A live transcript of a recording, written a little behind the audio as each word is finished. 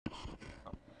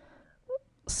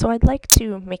So I'd like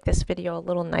to make this video a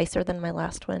little nicer than my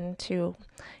last one to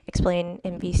explain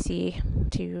MVC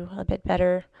to you a bit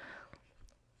better,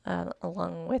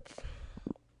 along with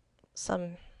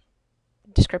some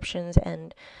descriptions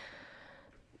and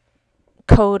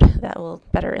code that will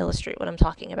better illustrate what I'm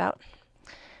talking about.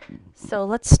 So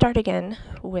let's start again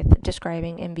with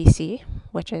describing MVC,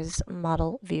 which is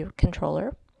Model View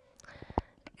Controller.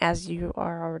 As you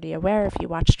are already aware, if you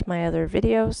watched my other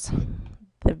videos,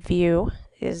 the view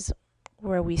is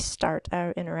where we start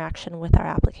our interaction with our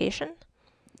application.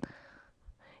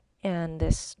 And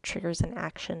this triggers an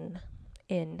action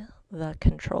in the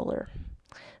controller.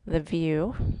 The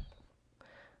view,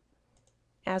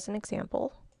 as an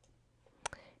example,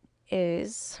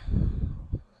 is,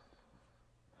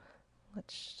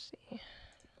 let's see,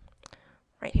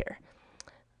 right here.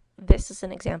 This is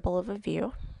an example of a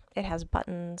view. It has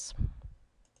buttons,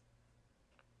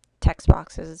 text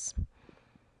boxes,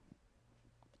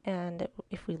 and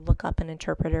if we look up an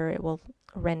interpreter, it will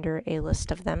render a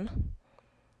list of them.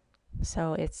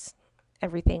 So it's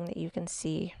everything that you can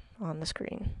see on the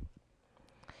screen.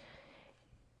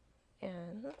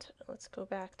 And let's go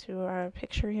back to our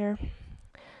picture here.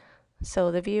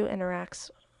 So the view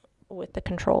interacts with the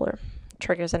controller,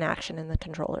 triggers an action in the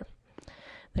controller.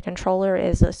 The controller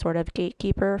is a sort of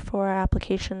gatekeeper for our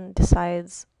application,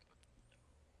 decides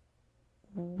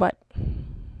what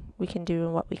we can do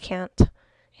and what we can't,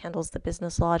 handles the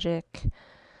business logic.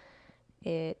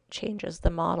 It changes the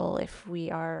model if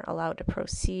we are allowed to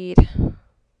proceed.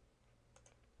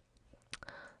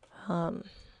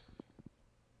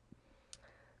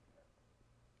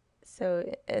 So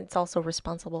it's also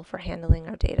responsible for handling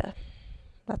our data.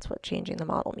 That's what changing the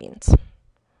model means.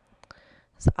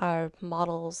 So our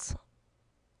models,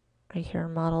 right here,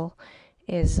 model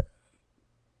is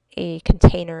a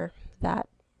container that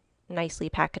nicely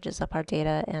packages up our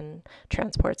data and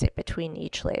transports it between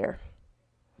each layer.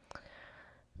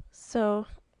 So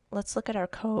let's look at our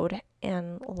code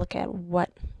and look at what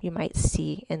you might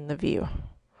see in the view.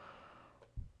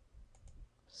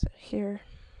 So here,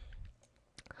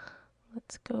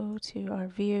 let's go to our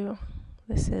view.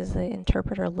 This is the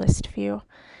interpreter list view,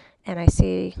 and I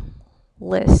say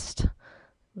list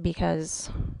because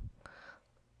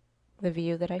the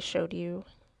view that I showed you,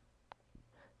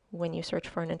 when you search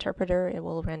for an interpreter, it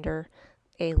will render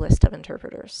a list of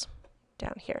interpreters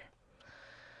down here.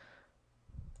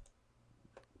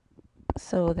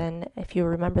 So then, if you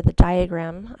remember the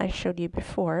diagram I showed you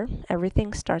before,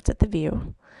 everything starts at the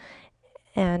view,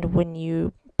 and when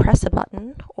you press a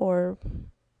button or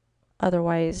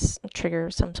otherwise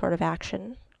trigger some sort of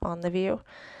action on the view,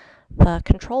 the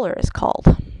controller is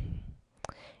called.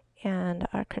 And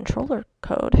our controller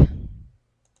code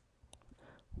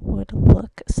would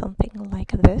look something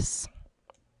like this.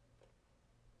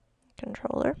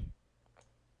 Controller,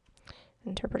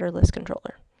 interpreter list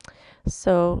controller.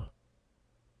 So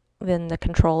then the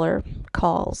controller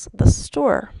calls the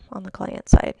store on the client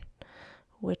side,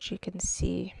 which you can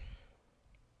see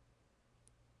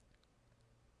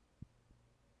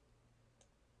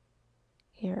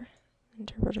here,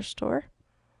 interpreter store.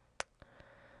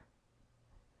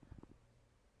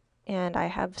 And I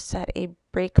have set a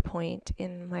breakpoint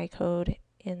in my code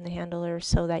in the handler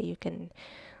so that you can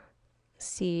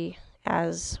see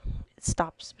as it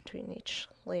stops between each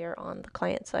layer on the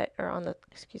client side, or on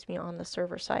the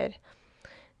server side,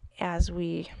 as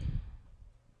we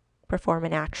perform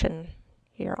an action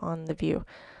here on the view.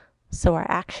 So our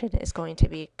action is going to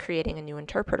be creating a new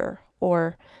interpreter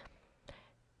or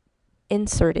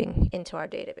inserting into our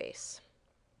database.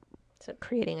 So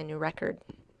creating a new record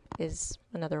is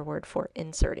another word for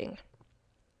inserting.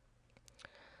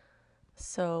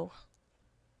 So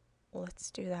let's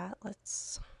do that.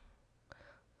 Let's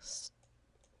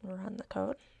run the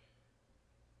code.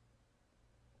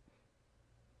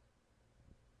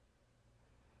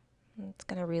 It's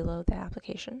going to reload the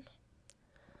application.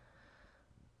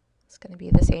 It's going to be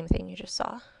the same thing you just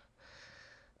saw.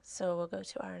 So we'll go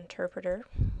to our interpreter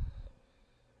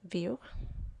view.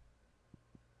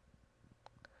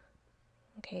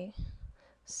 Okay,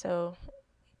 so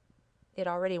it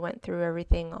already went through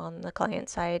everything on the client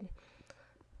side,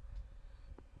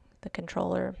 the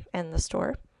controller, and the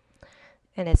store,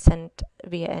 and it's sent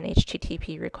via an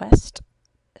HTTP request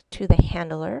to the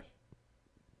handler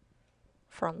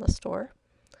from the store,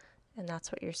 and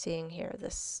that's what you're seeing here,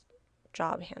 this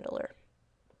job handler.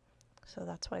 So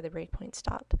that's why the breakpoint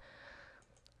stopped.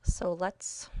 So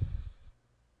let's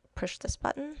push this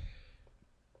button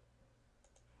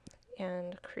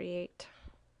and create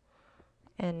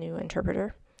a new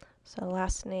interpreter. So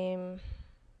last name,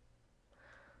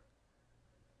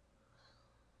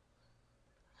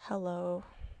 hello.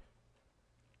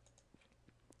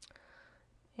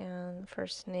 And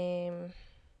first name,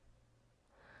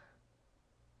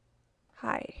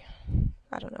 hi.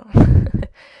 I don't know.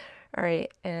 All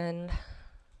right, and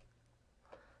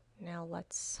now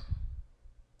let's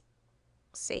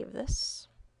save this.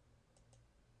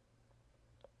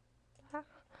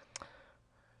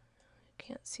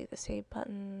 Can't see the save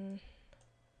button.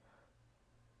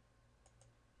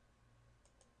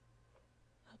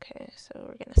 Okay, so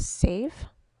we're going to save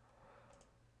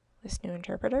this new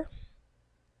interpreter.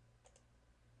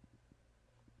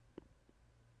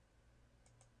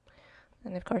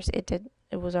 And of course it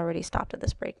was already stopped at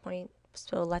this breakpoint.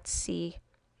 So let's see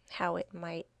how it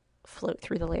might float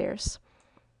through the layers.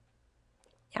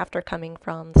 After coming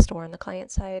from the store on the client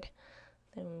side,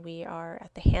 then we are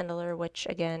at the handler, which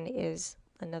again is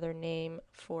another name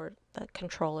for the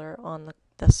controller on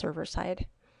the server side.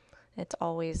 It's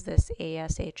always this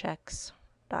ashx.cs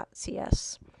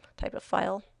type of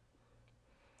file.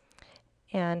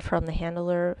 And from the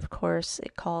handler, of course,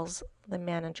 it calls the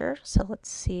manager. So let's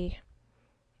see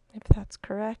if that's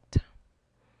correct.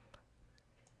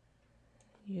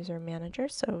 User manager.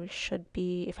 So we should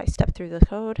be, if I step through the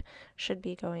code, should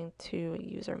be going to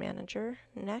user manager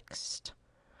next.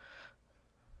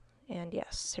 And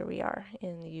yes, here we are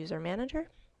in the user manager.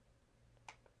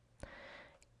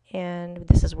 And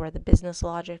this is where the business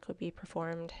logic would be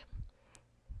performed,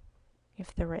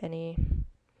 if there were any.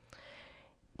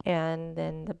 And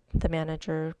then the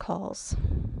manager calls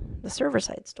the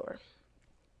server-side store.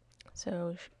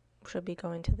 So should be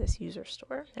going to this user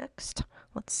store next.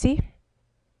 Let's see.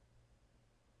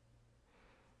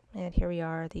 And here we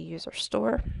are, the user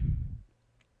store.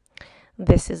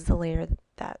 This is the layer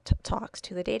that talks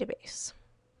to the database,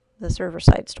 the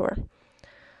server-side store.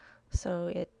 So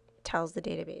it tells the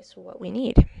database what we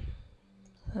need.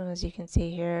 So as you can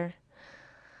see here,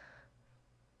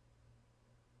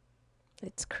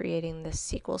 it's creating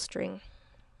this SQL string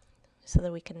so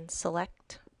that we can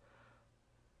select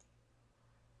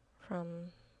from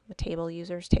the table,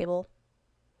 users table.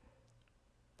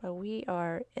 But we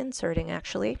are inserting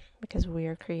actually, because we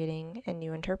are creating a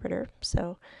new interpreter.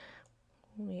 So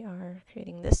we are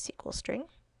creating this SQL string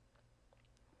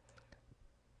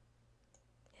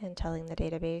and telling the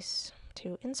database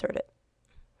to insert it.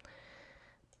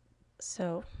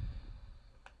 So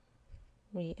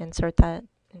we insert that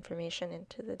information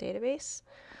into the database.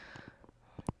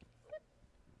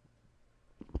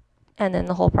 And then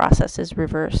the whole process is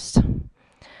reversed.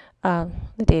 The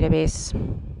database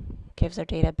gives our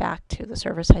data back to the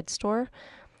server-side store,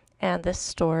 and this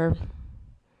store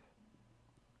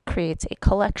creates a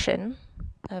collection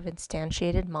of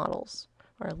instantiated models,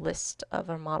 or a list of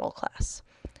a model class,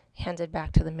 hands it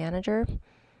back to the manager,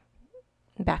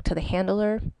 back to the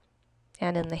handler,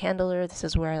 and in the handler, this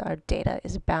is where our data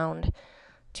is bound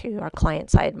to our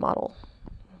client-side model,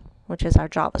 which is our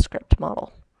JavaScript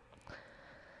model.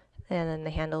 And then the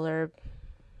handler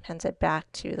hands it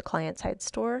back to the client-side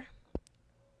store,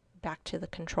 back to the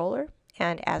controller,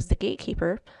 and as the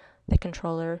gatekeeper, the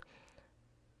controller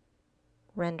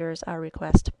renders our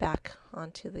request back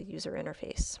onto the user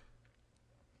interface.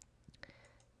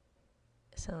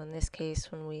 So in this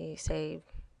case, when we say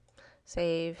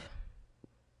save,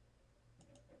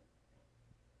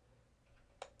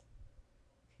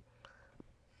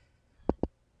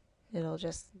 it'll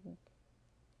just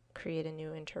create a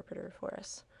new interpreter for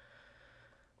us.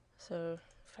 So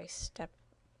if I step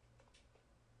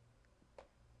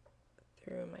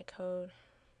through my code,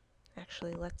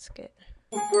 actually let's get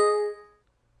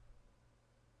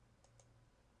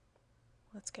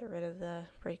rid of the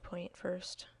breakpoint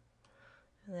first,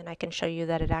 and then I can show you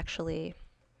that it actually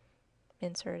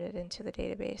inserted into the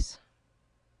database.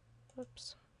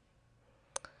 Whoops.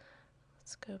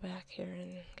 Let's go back here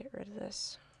and get rid of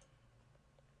this.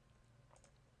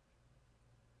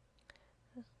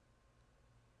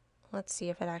 Let's see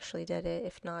if it actually did it.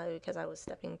 If not, because I was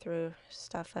stepping through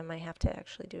stuff, I might have to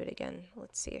actually do it again.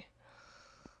 Let's see.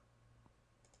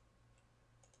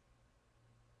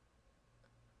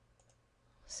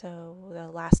 So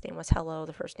the last name was hello,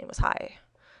 the first name was hi.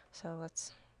 So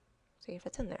let's see if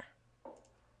it's in there.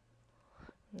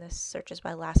 And this searches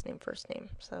by last name, first name.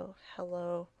 So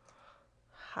hello,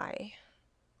 hi.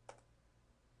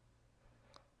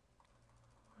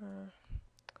 Or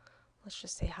let's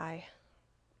just say hi.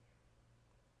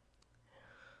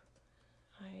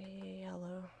 Hi,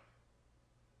 hello.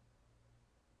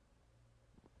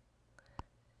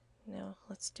 No,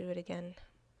 let's do it again.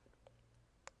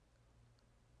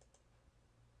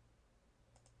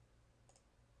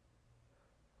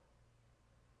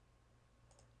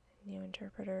 New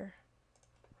interpreter.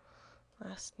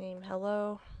 Last name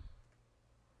hello,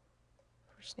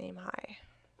 first name hi.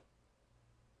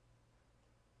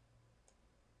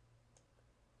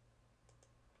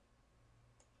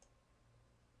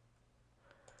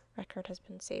 Record has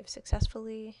been saved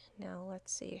successfully. Now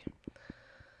let's see.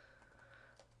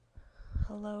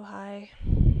 Hello, hi.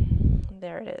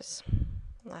 There it is.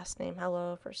 Last name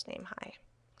hello, first name hi.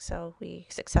 So we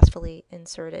successfully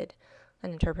inserted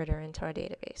an interpreter into our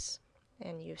database.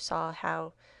 And you saw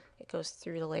how it goes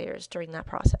through the layers during that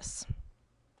process.